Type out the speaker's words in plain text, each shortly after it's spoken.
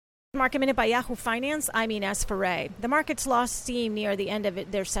Market Minute by Yahoo Finance. I'm Ines Ferre. The markets lost steam near the end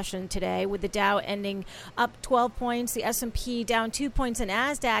of their session today, with the Dow ending up 12 points, the S&P down 2 points, and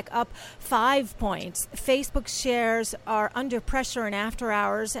NASDAQ up 5 points. Facebook shares are under pressure in after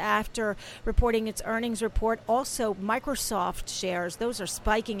hours after reporting its earnings report. Also, Microsoft shares, those are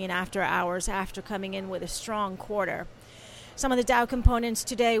spiking in after hours after coming in with a strong quarter. Some of the Dow components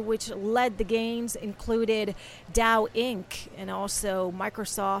today which led the gains included Dow Inc. and also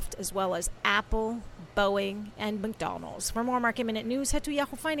Microsoft, as well as Apple, Boeing, and McDonald's. For more Market Minute news, head to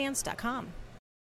yahoofinance.com.